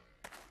I did.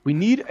 We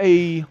need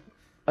I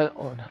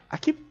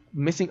keep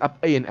messing up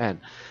A and N.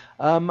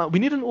 We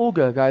need an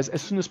auger, guys,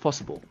 as soon as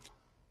possible.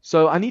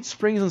 So I need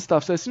springs and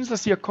stuff. So as soon as I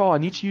see a car, I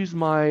need to use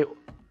my...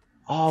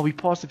 Oh, we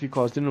passed a few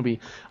cars, didn't we?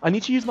 I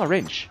need to use my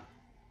wrench.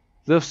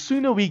 The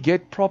sooner we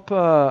get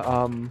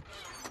proper...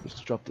 let's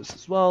drop this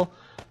as well.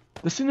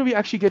 The sooner we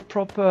actually get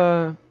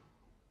proper...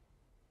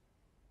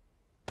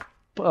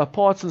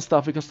 parts and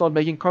stuff, we can start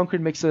making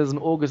concrete mixers and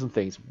augers and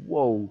things.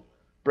 Whoa.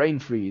 Brain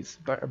freeze.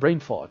 Brain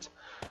fart.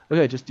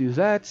 Okay, just do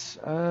that.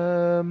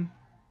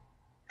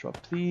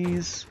 Drop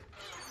these.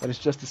 That is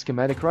just a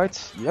schematic,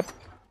 right? Yep.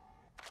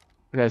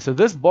 Okay, so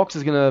this box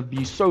is going to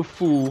be so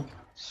full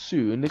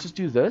soon. Let's just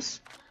do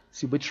this.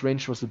 See which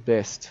wrench was the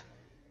best.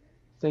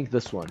 I think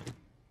this one.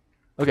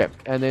 Okay,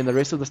 and then the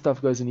rest of the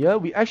stuff goes in here.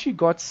 We actually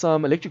got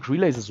some electric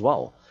relays as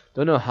well.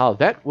 Don't know how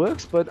that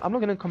works, but I'm not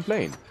going to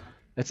complain.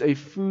 It's a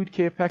food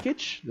care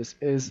package. This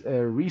is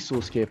a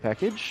resource care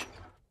package.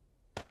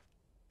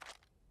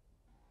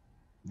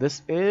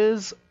 This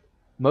is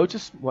motor...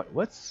 What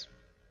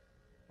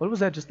was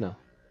that just now?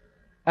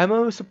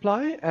 Ammo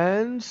supply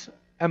and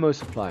ammo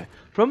supply.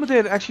 From there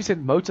it actually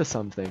said motor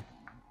something.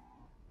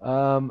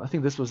 I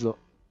think this was the...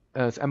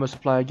 it's ammo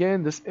supply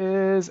again. This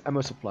is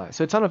ammo supply.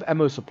 So a ton of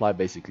ammo supply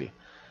basically.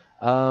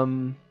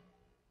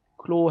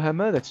 Claw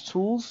hammer, that's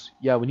tools.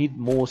 Yeah, we need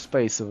more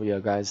space over here,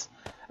 guys.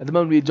 At the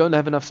moment we don't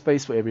have enough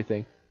space for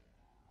everything.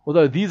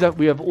 Although these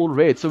we have all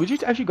read. So we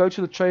should actually go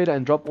to the trader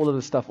and drop all of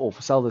this stuff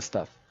off. Sell this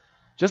stuff.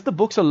 Just the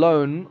books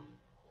alone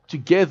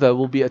together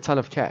will be a ton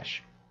of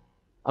cash.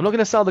 I'm not going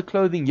to sell the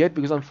clothing yet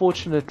because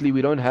unfortunately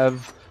we don't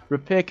have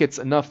repair kits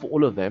enough for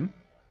all of them.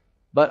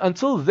 But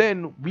until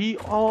then, we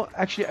are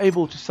actually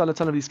able to sell a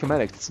ton of these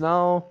schematics. It's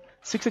now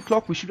 6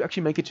 o'clock. We should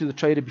actually make it to the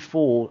trader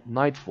before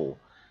nightfall.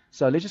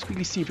 So let's just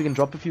quickly see if we can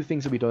drop a few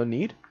things that we don't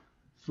need.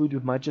 Food we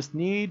might just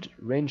need.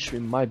 Wrench we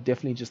might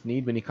definitely just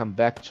need when you come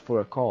back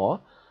for a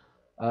car.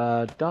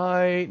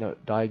 Dye. No,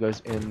 dye goes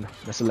in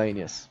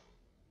miscellaneous.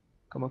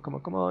 Come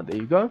on. There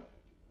you go.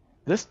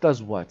 This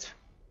does what?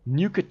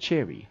 Nuka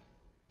Cherry.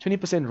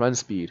 20% run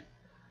speed.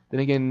 Then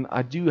again,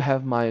 I do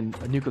have my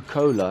Nuka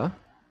Cola.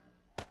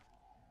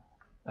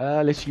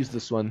 Let's use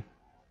this one.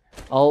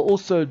 I'll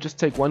also just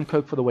take 1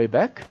 coke for the way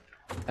back.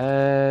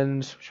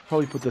 And should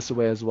probably put this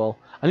away as well.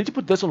 I need to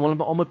put this on one of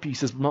my armor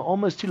pieces, but my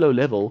armor is too low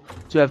level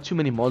to have too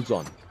many mods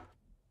on.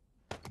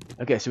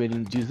 Okay, so we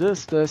can do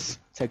this,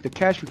 take the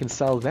cash, we can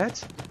sell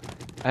that.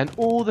 And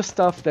all the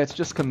stuff that's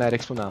just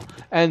schematics for now.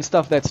 And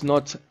stuff that's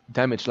not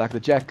damaged, like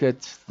the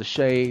jacket, the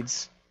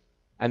shades,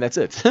 and that's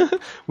it.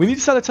 We need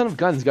to sell a ton of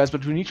guns, guys,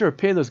 but we need to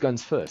repair those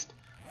guns first.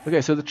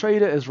 Okay, so the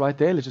trader is right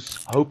there. Let's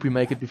just hope we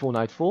make it before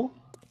nightfall.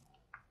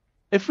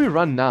 If we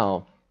run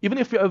now, even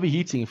if we're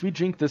overheating, if we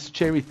drink this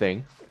cherry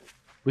thing,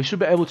 we should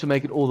be able to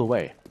make it all the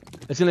way.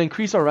 It's going to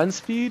increase our run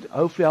speed,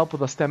 hopefully help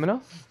with our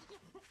stamina.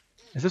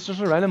 Is this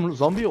just a random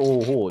zombie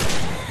or horde?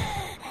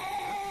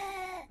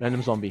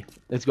 Random zombie.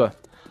 Let's go.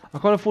 I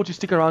can't afford to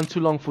stick around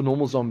too long for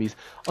normal zombies.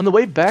 On the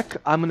way back,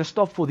 I'm going to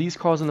stop for these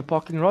cars in the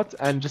parking lot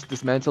and just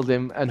dismantle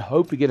them and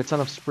hope we get a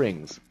ton of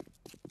springs.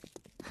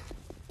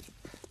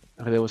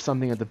 Okay, there was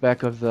something at the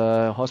back of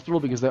the hospital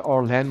because there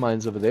are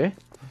landmines over there.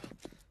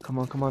 Come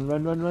on, come on,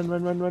 run, run, run,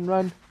 run, run, run,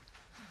 run.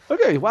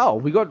 Okay, wow,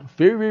 we got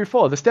very, very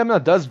far. The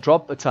stamina does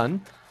drop a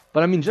ton,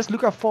 but I mean, just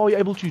look how far you're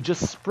able to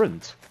just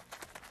sprint.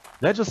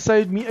 That just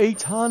saved me a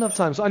ton of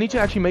time. So I need to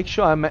actually make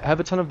sure I have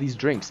a ton of these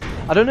drinks.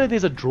 I don't know if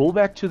there's a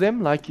drawback to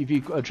them, like if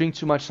you drink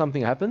too much,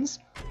 something happens.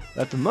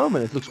 At the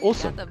moment, it looks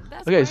awesome.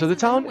 Okay, so the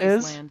town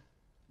is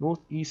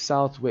northeast,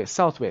 southwest,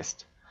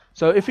 southwest.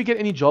 So if we get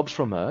any jobs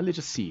from her, let's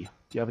just see.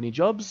 Do you have any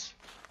jobs?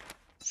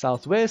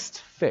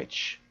 Southwest,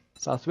 fetch.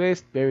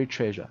 Southwest, buried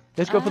treasure.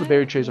 Let's go for the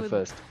buried treasure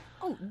first.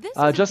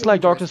 Just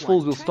like Darkness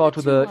Falls, we'll start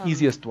with the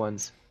easiest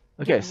ones.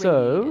 Okay,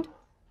 so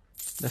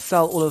let's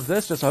sell all of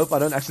this. Just hope I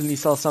don't accidentally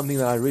sell something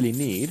that I really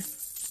need.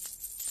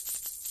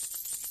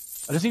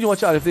 I just need to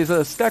watch out. If there's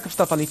a stack of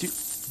stuff, I need to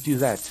do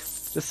that.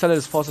 Just sell it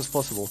as fast as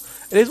possible.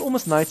 It is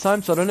almost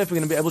nighttime, so I don't know if we're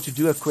going to be able to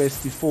do a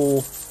quest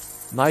before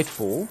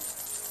nightfall.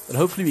 But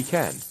hopefully we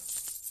can.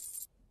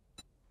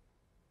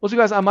 Also,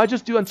 guys, I might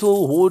just do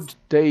until Horde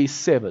Day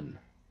 7.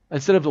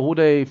 Instead of the Horde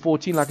Day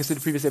 14, like I said in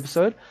the previous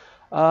episode.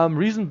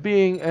 Reason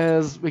being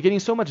is we're getting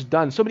so much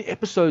done. So many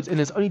episodes, and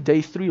it's only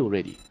Day 3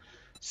 already.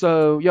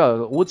 So, yeah,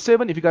 Horde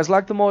 7, if you guys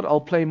like the mod,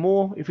 I'll play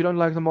more. If you don't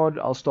like the mod,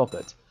 I'll stop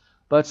it.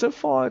 But so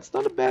far, it's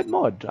not a bad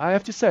mod. I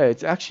have to say,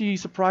 it actually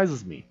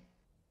surprises me.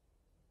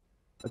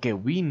 Okay,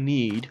 we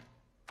need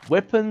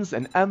weapons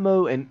and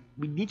ammo, and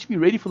we need to be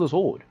ready for this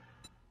horde.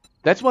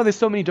 That's why there's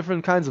so many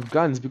different kinds of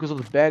guns, because of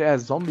the badass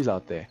zombies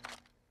out there.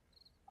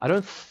 I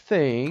don't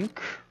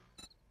think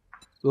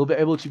we'll be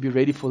able to be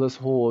ready for this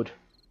horde.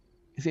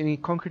 Is there any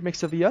concrete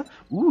mix over here?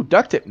 Ooh,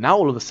 duct tape. Now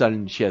all of a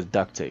sudden she has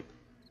duct tape.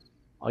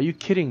 Are you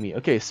kidding me?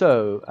 Okay,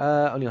 so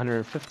only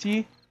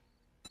 150.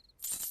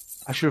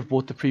 I should have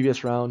bought the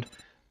previous round.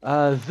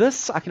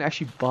 This I can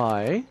actually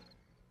buy.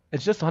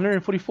 It's just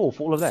 144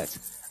 for all of that.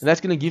 And that's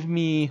going to give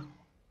me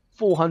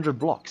 400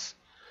 blocks.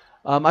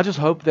 I just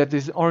hope that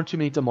there aren't too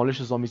many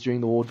demolisher zombies during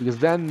the horde, because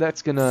then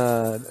that's going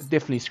to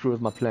definitely screw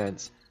with my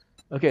plans.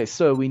 Okay,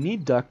 so we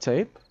need duct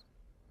tape.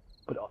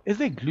 But is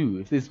there glue?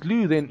 If there's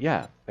glue, then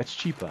yeah, that's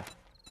cheaper.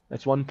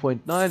 That's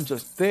 1.9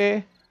 just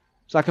there.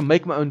 So I can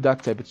make my own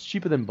duct tape. It's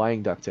cheaper than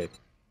buying duct tape.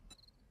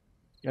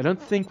 I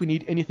don't think we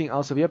need anything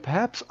else over here.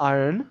 Perhaps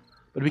iron,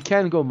 but we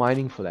can go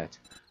mining for that.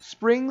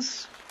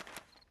 Springs.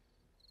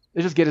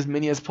 Let's just get as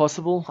many as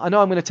possible. I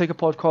know I'm going to take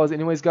apart cars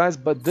anyways, guys,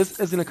 but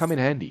this is going to come in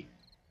handy.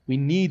 We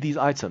need these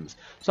items.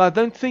 So I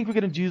don't think we're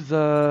going to do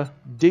the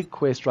dig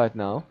quest right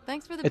now.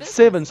 Thanks for the it's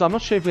 7, so I'm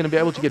not sure if we're going to be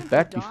able to get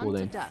back before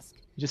then.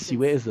 Just see,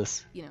 where is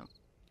this? You know,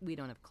 we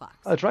don't have clocks.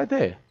 Oh, it's right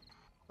there.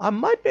 I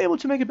might be able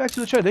to make it back to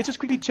the treasure. Let's just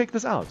quickly check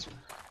this out.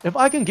 If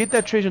I can get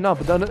that treasure now,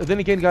 but then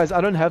again, guys,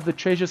 I don't have the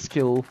treasure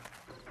skill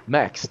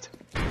maxed.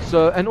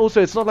 So, and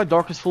also, it's not like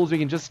Darkness Falls where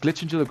you can just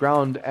glitch into the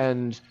ground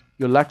and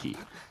you're lucky.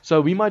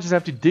 So we might just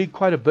have to dig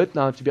quite a bit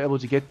now to be able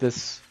to get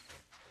this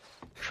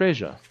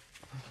treasure.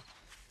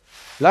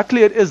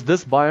 Luckily, it is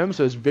this biome,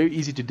 so it's very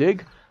easy to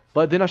dig.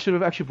 But then I should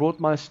have actually brought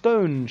my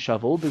stone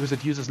shovel because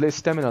it uses less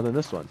stamina than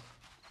this one.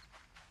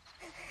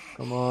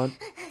 Come on.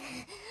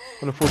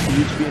 I'm going to force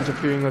you to be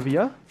interfering over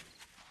here.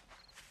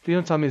 Please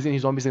don't tell me there's any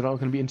zombies that are going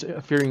to be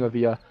interfering over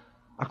here.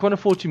 I can't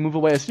afford to move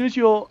away. As soon as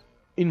you're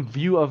in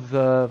view of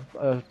the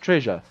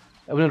treasure,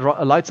 when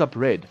it lights up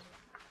red,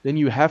 then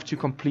you have to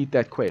complete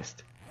that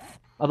quest.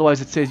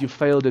 Otherwise it says you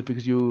failed it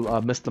because you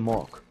missed the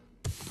mark.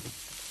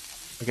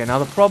 Okay, now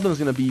the problem is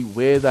going to be,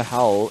 where the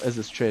hell is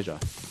this treasure?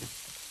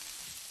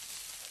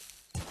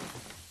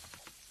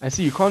 I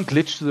see you can't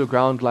glitch to the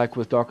ground like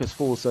with Darkest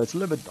Falls, so it's a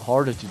little bit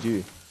harder to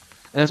do.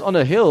 And it's on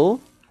a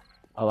hill.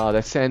 Oh wow,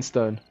 that's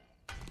sandstone.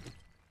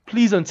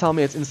 Please don't tell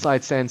me it's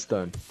inside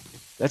sandstone.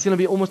 That's going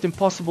to be almost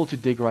impossible to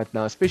dig right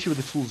now, especially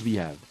with the tools we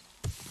have.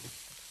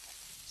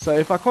 So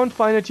if I can't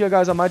find it here,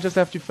 guys, I might just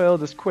have to fail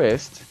this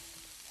quest.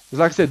 Because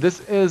like I said,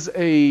 this is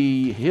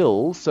a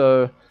hill,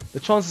 so the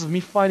chances of me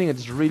finding it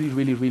is really,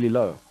 really, really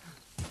low.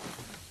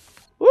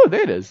 Oh,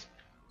 there it is.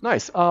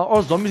 Nice.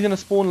 Are zombies going to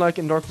spawn like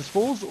in Darkness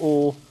Falls,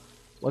 or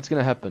what's going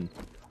to happen?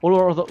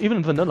 Or even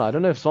in vanilla. I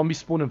don't know if zombies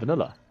spawn in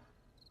vanilla.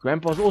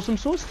 Grandpa's awesome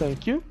sauce,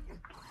 thank you.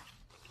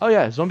 Oh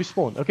yeah, zombie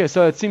spawn. Okay,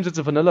 so it seems it's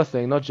a vanilla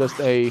thing, not just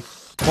a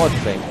mod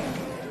thing.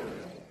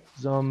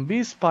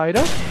 Zombie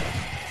spider.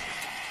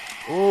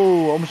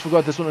 Oh, almost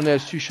forgot this one only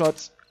has 2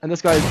 shots. And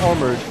this guy is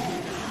armored.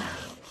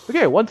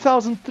 Okay,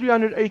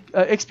 1,300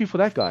 XP for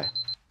that guy.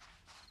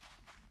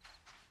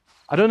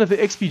 I don't know if the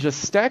XP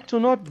just stacked or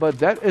not, but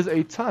that is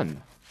a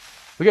ton.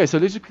 Okay, so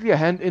let's just quickly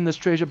hand in this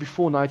treasure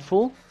before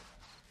nightfall.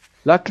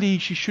 Luckily,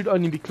 she should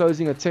only be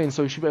closing at 10,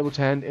 so we should be able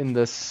to hand in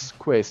this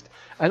quest.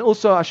 And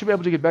also, I should be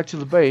able to get back to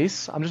the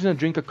base. I'm just going to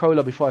drink a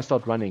cola before I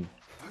start running.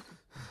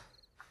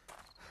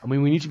 I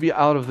mean, we need to be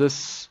out of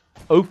this,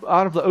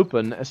 out of the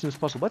open as soon as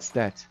possible. What's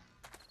that?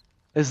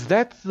 Is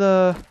that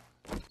the...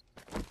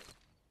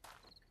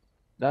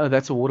 No,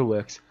 that's a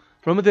waterworks.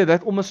 From there,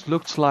 that almost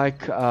looks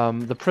like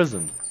the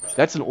prison.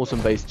 That's an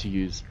awesome base to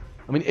use.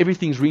 I mean,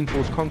 everything's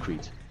reinforced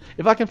concrete.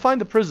 If I can find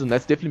the prison,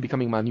 that's definitely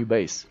becoming my new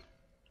base.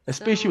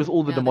 Especially with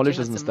all the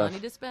demolishers and stuff.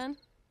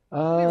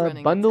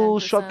 Bundle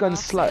shotgun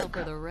slug.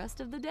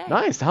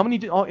 Nice. How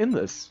many are in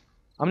this?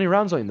 How many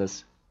rounds are in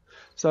this?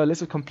 So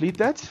let's complete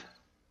that.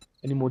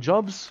 Any more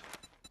jobs?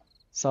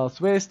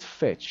 Southwest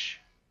fetch.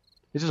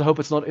 Let's just hope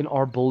it's not in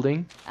our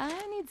building.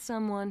 I need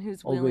someone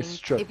who's Always willing.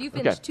 stroke. If you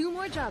finish 2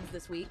 more jobs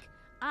this week,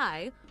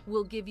 I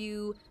will give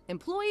you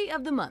Employee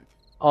of the Month.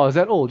 Oh, is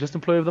that all? Just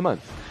Employee of the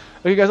Month.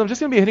 Okay, guys, I'm just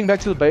going to be heading back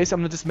to the base.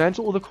 I'm going to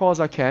dismantle all the cars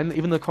I can,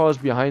 even the cars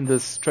behind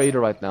this trader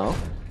right now.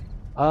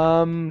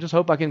 Just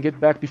hope I can get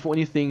back before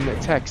anything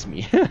attacks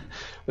me.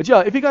 But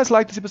yeah, if you guys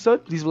like this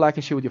episode, please like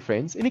and share with your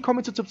friends. Any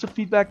comments or tips or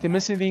feedback? Did I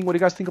miss anything? What do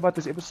you guys think about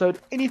this episode?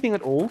 Anything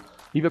at all?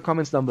 Leave your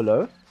comments down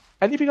below.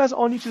 And if you guys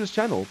are new to this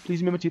channel, please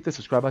remember to hit the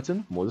subscribe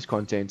button for more of this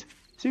content.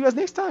 See you guys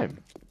next time.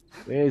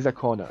 Where is that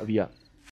corner? Over here.